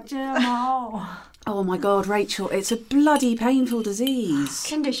 Gotta catch them all. Oh, my God, Rachel, it's a bloody painful disease.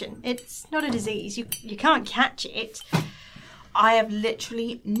 Condition. It's not a disease. You can't catch it. I have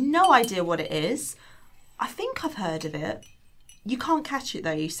literally no idea what it is. I think I've heard of it. You can't catch it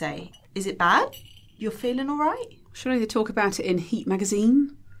though, you say. Is it bad? You're feeling all right? Surely they talk about it in Heat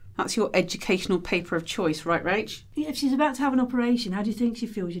magazine? That's your educational paper of choice, right, Rach? Yeah, if she's about to have an operation, how do you think she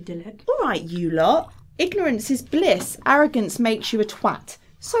feels, you dillick? All right, you lot. Ignorance is bliss. Arrogance makes you a twat.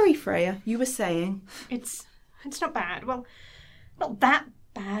 Sorry, Freya, you were saying. It's not bad. Well, not that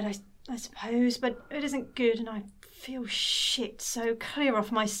bad, I suppose, but it isn't good and I feel shit, so clear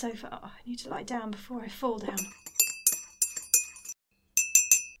off my sofa. Oh, I need to lie down before I fall down.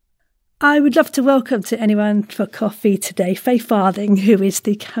 I would love to welcome to Anyone for Coffee today Faye Farthing, who is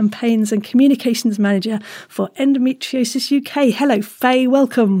the Campaigns and Communications Manager for Endometriosis UK. Hello, Faye,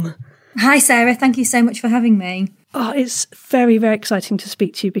 welcome. Hi, Sarah. Thank you so much for having me. Oh, it's very, very exciting to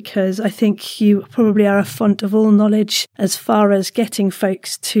speak to you because I think you probably are a font of all knowledge as far as getting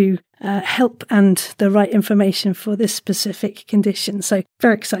folks to help and the right information for this specific condition. So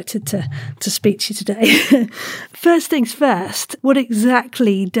very excited to speak to you today. First things first, what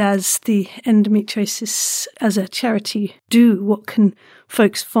exactly does the Endometriosis as a charity do? What can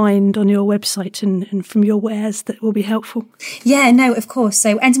folks find on your website and from your wares that will be helpful? Yeah, no, of course.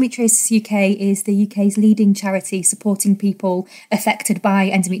 So Endometriosis UK is the UK's leading charity supporting people affected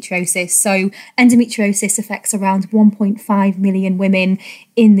by endometriosis. So endometriosis affects around 1.5 million women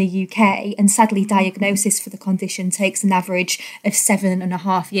in the UK, and sadly diagnosis for the condition takes an average of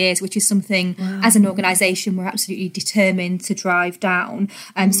 7.5 years, which is something as an organisation we're absolutely determined to drive down.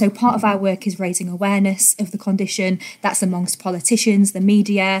 So part of our work is raising awareness of the condition. That's amongst politicians, the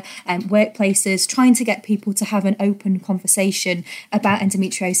media, workplaces, trying to get people to have an open conversation about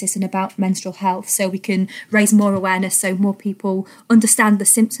endometriosis and about menstrual health, so we can raise more awareness, so more people understand the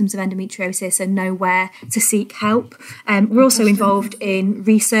symptoms of endometriosis and know where to seek help. We're also involved in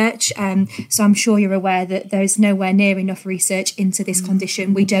research, so I'm sure you're aware that there's nowhere near enough research into this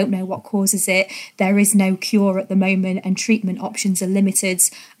condition. We don't know what causes it. There is no cure at the moment, and treatment options are limited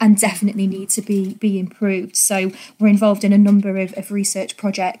and definitely need to be improved. So we're involved in a number of research research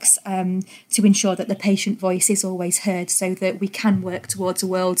projects to ensure that the patient voice is always heard, so that we can work towards a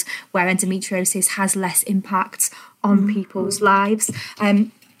world where endometriosis has less impact on people's lives.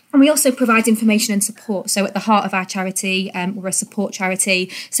 And we also provide information and support. So at the heart of our charity, we're a support charity.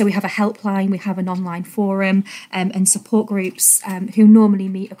 So we have a helpline, we have an online forum and support groups who normally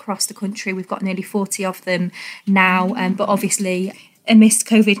meet across the country. We've got nearly 40 of them now, but obviously amidst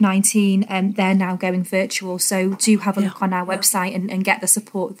COVID-19, they're now going virtual. So do have a look on our website and get the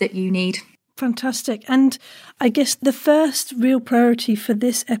support that you need. Fantastic. And I guess the first real priority for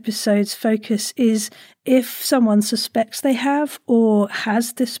this episode's focus is if someone suspects they have or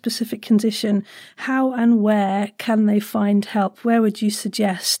has this specific condition, how and where can they find help? Where would you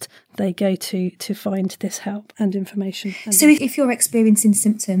suggest they go to find this help and information? So if you're experiencing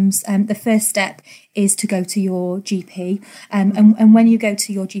symptoms, the first step is to go to your GP. And when you go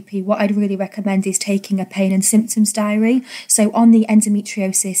to your GP, what I'd really recommend is taking a pain and symptoms diary. So on the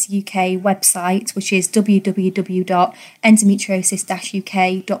Endometriosis UK website, which is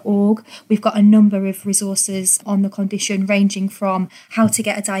www.endometriosis-uk.org, we've got a number of resources on the condition, ranging from how to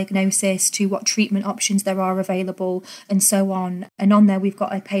get a diagnosis to what treatment options there are available and so on. And on there, we've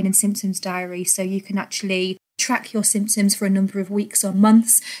got a pain and symptoms diary, so you can actually track your symptoms for a number of weeks or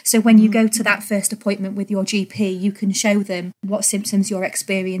months. So when you go to that first appointment with your GP, you can show them what symptoms you're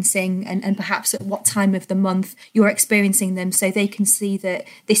experiencing and perhaps at what time of the month you're experiencing them, so they can see that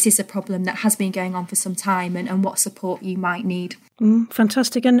this is a problem that has been going on for some time and what support you might need.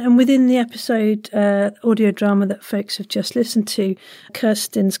 Fantastic. And within the episode audio drama that folks have just listened to,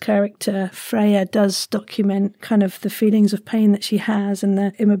 Kirsten's character Freya does document kind of the feelings of pain that she has and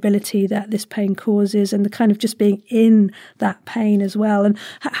the immobility that this pain causes and the kind of just being in that pain as well. And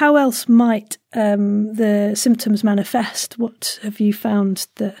how else might the symptoms manifest? What have you found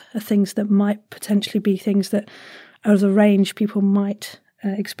that are things that might potentially be things that are the range people might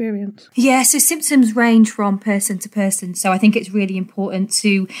experience? Yeah, so symptoms range from person to person. So I think it's really important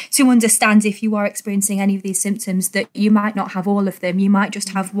to understand if you are experiencing any of these symptoms that you might not have all of them. You might just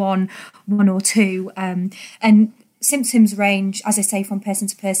have one or two. And symptoms range, as I say, from person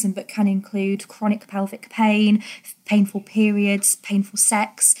to person, but can include chronic pelvic pain, painful periods, painful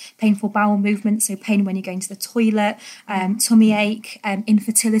sex, painful bowel movements, so pain when you're going to the toilet, tummy ache,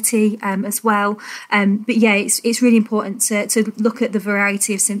 infertility as well. But yeah, it's really important to look at the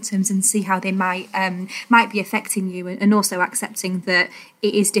variety of symptoms and see how they might be affecting you, and also accepting that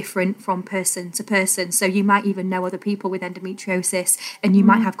it is different from person to person. So you might even know other people with endometriosis and you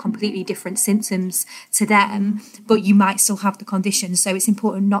might have completely different symptoms to them, but you might still have the condition. So it's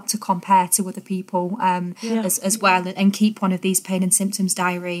important not to compare to other people as well, and keep one of these pain and symptoms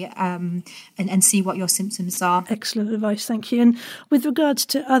diary and see what your symptoms are. Excellent advice, thank you. And with regards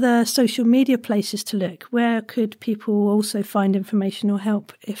to other social media places to look, where could people also find information or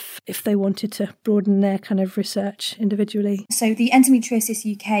help if they wanted to broaden their kind of research individually? So the Endometriosis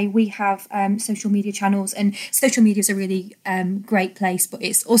UK, we have social media channels, and social media is a really great place, but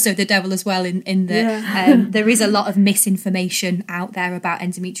it's also the devil as well in that there is a lot of misinformation out there about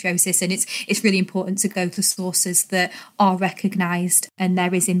endometriosis, and it's really important to go to sources that are recognised and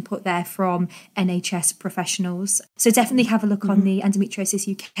there is input there from NHS professionals. So definitely have a look on the Endometriosis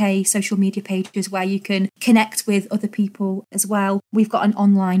UK social media pages where you can connect with other people as well. We've got an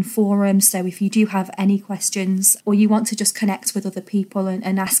online forum, so if you do have any questions or you want to just connect with other people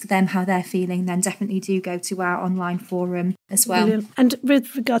and ask them how they're feeling, then definitely do go to our online forum as well. Brilliant. And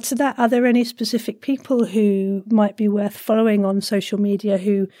with regard to that, are there any specific people who might be worth following on social media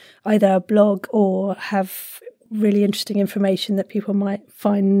who either blog or have really interesting information that people might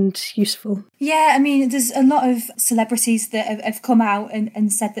find useful? Yeah, I mean, there's a lot of celebrities that have come out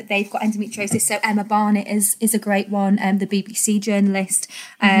and said that they've got endometriosis. So Emma Barnett is a great one, the BBC journalist.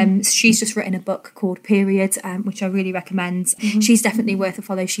 She's just written a book called Period, which I really recommend. She's definitely worth a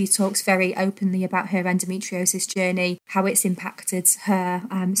follow. She talks very openly about her endometriosis journey, how it's impacted her.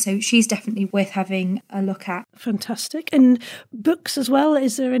 So she's definitely worth having a look at. Fantastic. And books as well,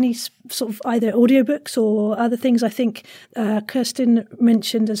 is there any sort of either audiobooks or other things? I think Kirsten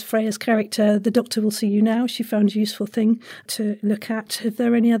mentioned as Freya's character, The Doctor Will See You Now. She found a useful thing to look at. Are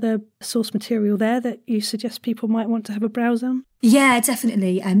there any other source material there that you suggest people might want to have a browse on? Yeah,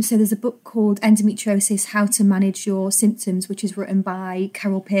 definitely. So there's a book called Endometriosis, How to Manage Your Symptoms, which is written by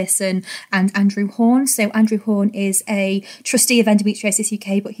Carol Pearson and Andrew Horn. So Andrew Horn is a trustee of Endometriosis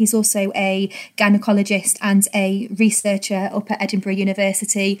UK, but he's also a gynaecologist and a researcher up at Edinburgh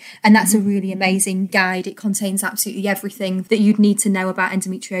University. And that's a really amazing guide. It contains absolutely everything that you'd need to know about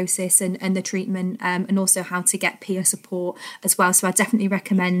endometriosis and the treatment, and also how to get peer support as well. So I definitely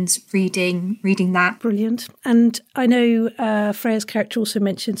recommend reading that. Brilliant. And I know Freya's character also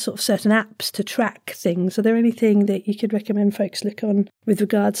mentioned sort of certain apps to track things. Are there anything that you could recommend folks look on with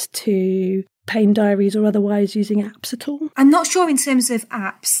regards to pain diaries or otherwise using apps at all? I'm not sure in terms of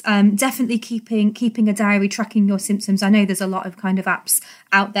apps. Definitely keeping a diary, tracking your symptoms. I know there's a lot of kind of apps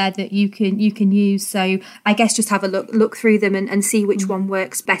out there that you can use. So I guess just have a look through them and see which one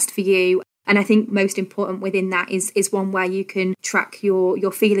works best for you. And I think most important within that is one where you can track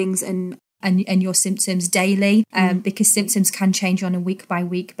your feelings and your symptoms daily, because symptoms can change on a week by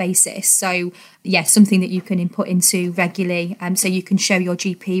week basis. So yeah, something that you can input into regularly, so you can show your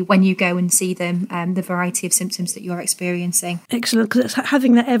GP when you go and see them the variety of symptoms that you're experiencing. Excellent, because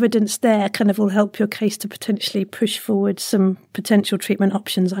having that evidence there kind of will help your case to potentially push forward some potential treatment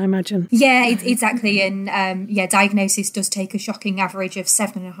options, I imagine. Yeah, exactly. And diagnosis does take a shocking average of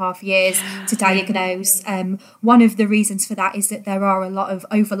 7.5 years to diagnose. One of the reasons for that is that there are a lot of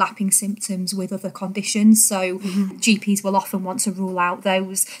overlapping symptoms with other conditions, so GPs will often want to rule out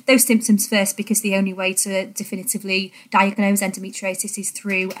those symptoms first, because the only way to definitively diagnose endometriosis is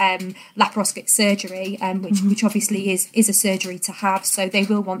through laparoscopic surgery, which obviously is a surgery to have, so they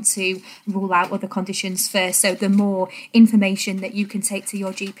will want to rule out other conditions first. So the more information that you can take to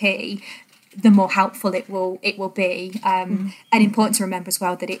your GP, the more helpful it will be. And important to remember as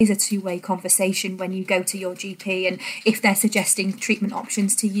well that it is a two-way conversation when you go to your GP, and if they're suggesting treatment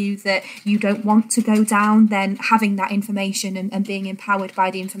options to you that you don't want to go down, then having that information and being empowered by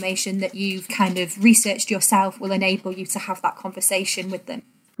the information that you've kind of researched yourself will enable you to have that conversation with them.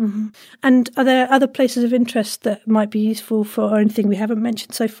 Mm-hmm. And are there other places of interest that might be useful or anything we haven't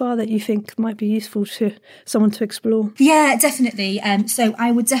mentioned so far that you think might be useful to someone to explore? Yeah, definitely. So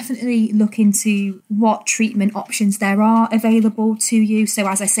I would definitely look into what treatment options there are available to you. So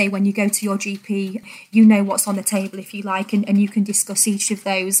as I say, when you go to your GP, you know what's on the table, if you like, and you can discuss each of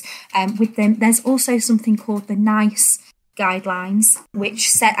those with them. There's also something called the NICE guidelines, which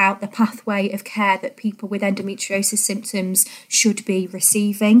set out the pathway of care that people with endometriosis symptoms should be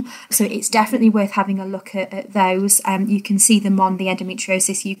receiving. So it's definitely worth having a look at those. You can see them on the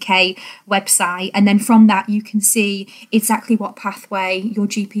Endometriosis UK website, and then from that you can see exactly what pathway your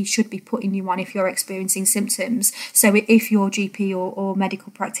GP should be putting you on if you're experiencing symptoms. So if your GP or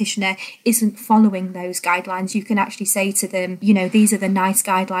medical practitioner isn't following those guidelines, you can actually say to them, these are the NICE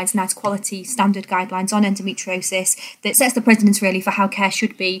guidelines, NICE quality standard guidelines on endometriosis that sets the precedence really for how care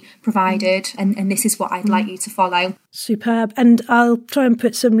should be provided, and this is what I'd like you to follow. Superb. And I'll try and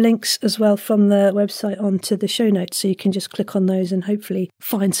put some links as well from the website onto the show notes, so you can just click on those and hopefully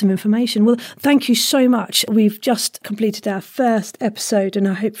find some information. Well, thank you so much. We've just completed our first episode and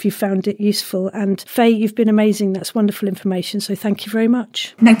I hope you found it useful. And Faye, you've been amazing. That's wonderful information. So thank you very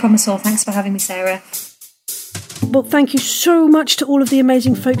much. No problem at all. Thanks for having me, Sarah. Well, thank you so much to all of the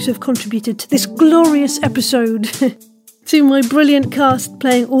amazing folks who have contributed to this glorious episode. To my brilliant cast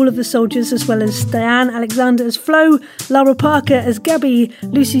playing all of the soldiers, as well as Diane Alexander as Flo, Lara Parker as Gabby,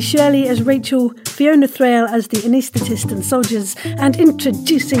 Lucy Shirley as Rachel, Fiona Thrale as the anaesthetist and soldiers, and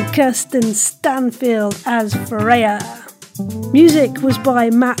introducing Kirsten Stanfield as Freya. Music was by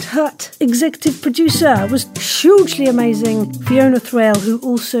Matt Hutt. Executive producer was hugely amazing Fiona Thrale, who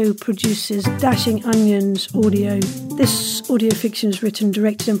also produces Dashing Onions audio. This audio fiction is written,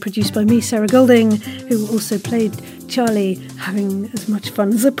 directed and produced by me, Sarah Golding, who also played Charlie, having as much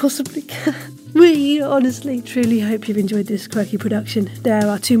fun as I possibly can. We honestly, truly hope you've enjoyed this quirky production. There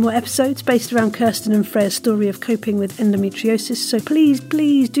are 2 more episodes based around Kirsten and Freya's story of coping with endometriosis, so please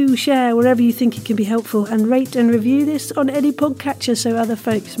do share wherever you think it can be helpful, and rate and review this on any podcatcher so other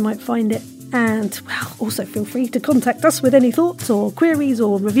folks might find it. And, well, also feel free to contact us with any thoughts or queries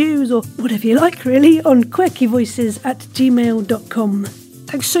or reviews or whatever you like, really, on quirkyvoices@gmail.com.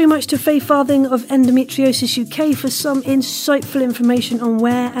 Thanks so much to Faye Farthing of Endometriosis UK for some insightful information on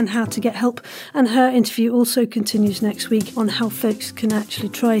where and how to get help, and her interview also continues next week on how folks can actually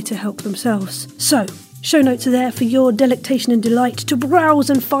try to help themselves. So, show notes are there for your delectation and delight to browse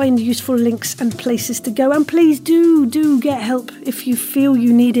and find useful links and places to go. And please do get help if you feel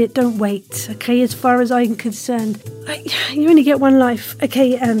you need it. Don't wait, okay, as far as I'm concerned. You only get one life,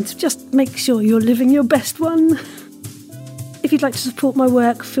 okay, and just make sure you're living your best one. If you'd like to support my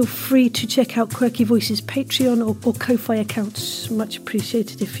work, feel free to check out Quirky Voices Patreon or Ko-Fi accounts. Much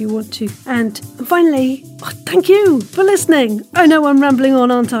appreciated if you want to. And finally, thank you for listening. I know I'm rambling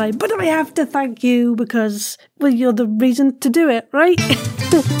on, aren't I? But I have to thank you because, well, you're the reason to do it, right?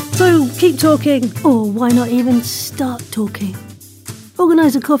 So keep talking, or why not even start talking?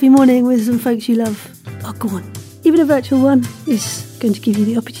 Organise a coffee morning with some folks you love. Oh, go on. Even a virtual one is going to give you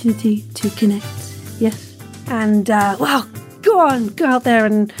the opportunity to connect. Yes? And, go on, go out there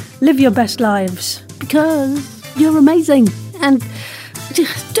and live your best lives, because you're amazing and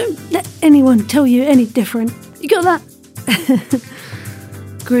just don't let anyone tell you any different. You got that?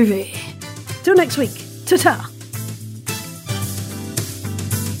 Groovy. Till next week. Ta-ta.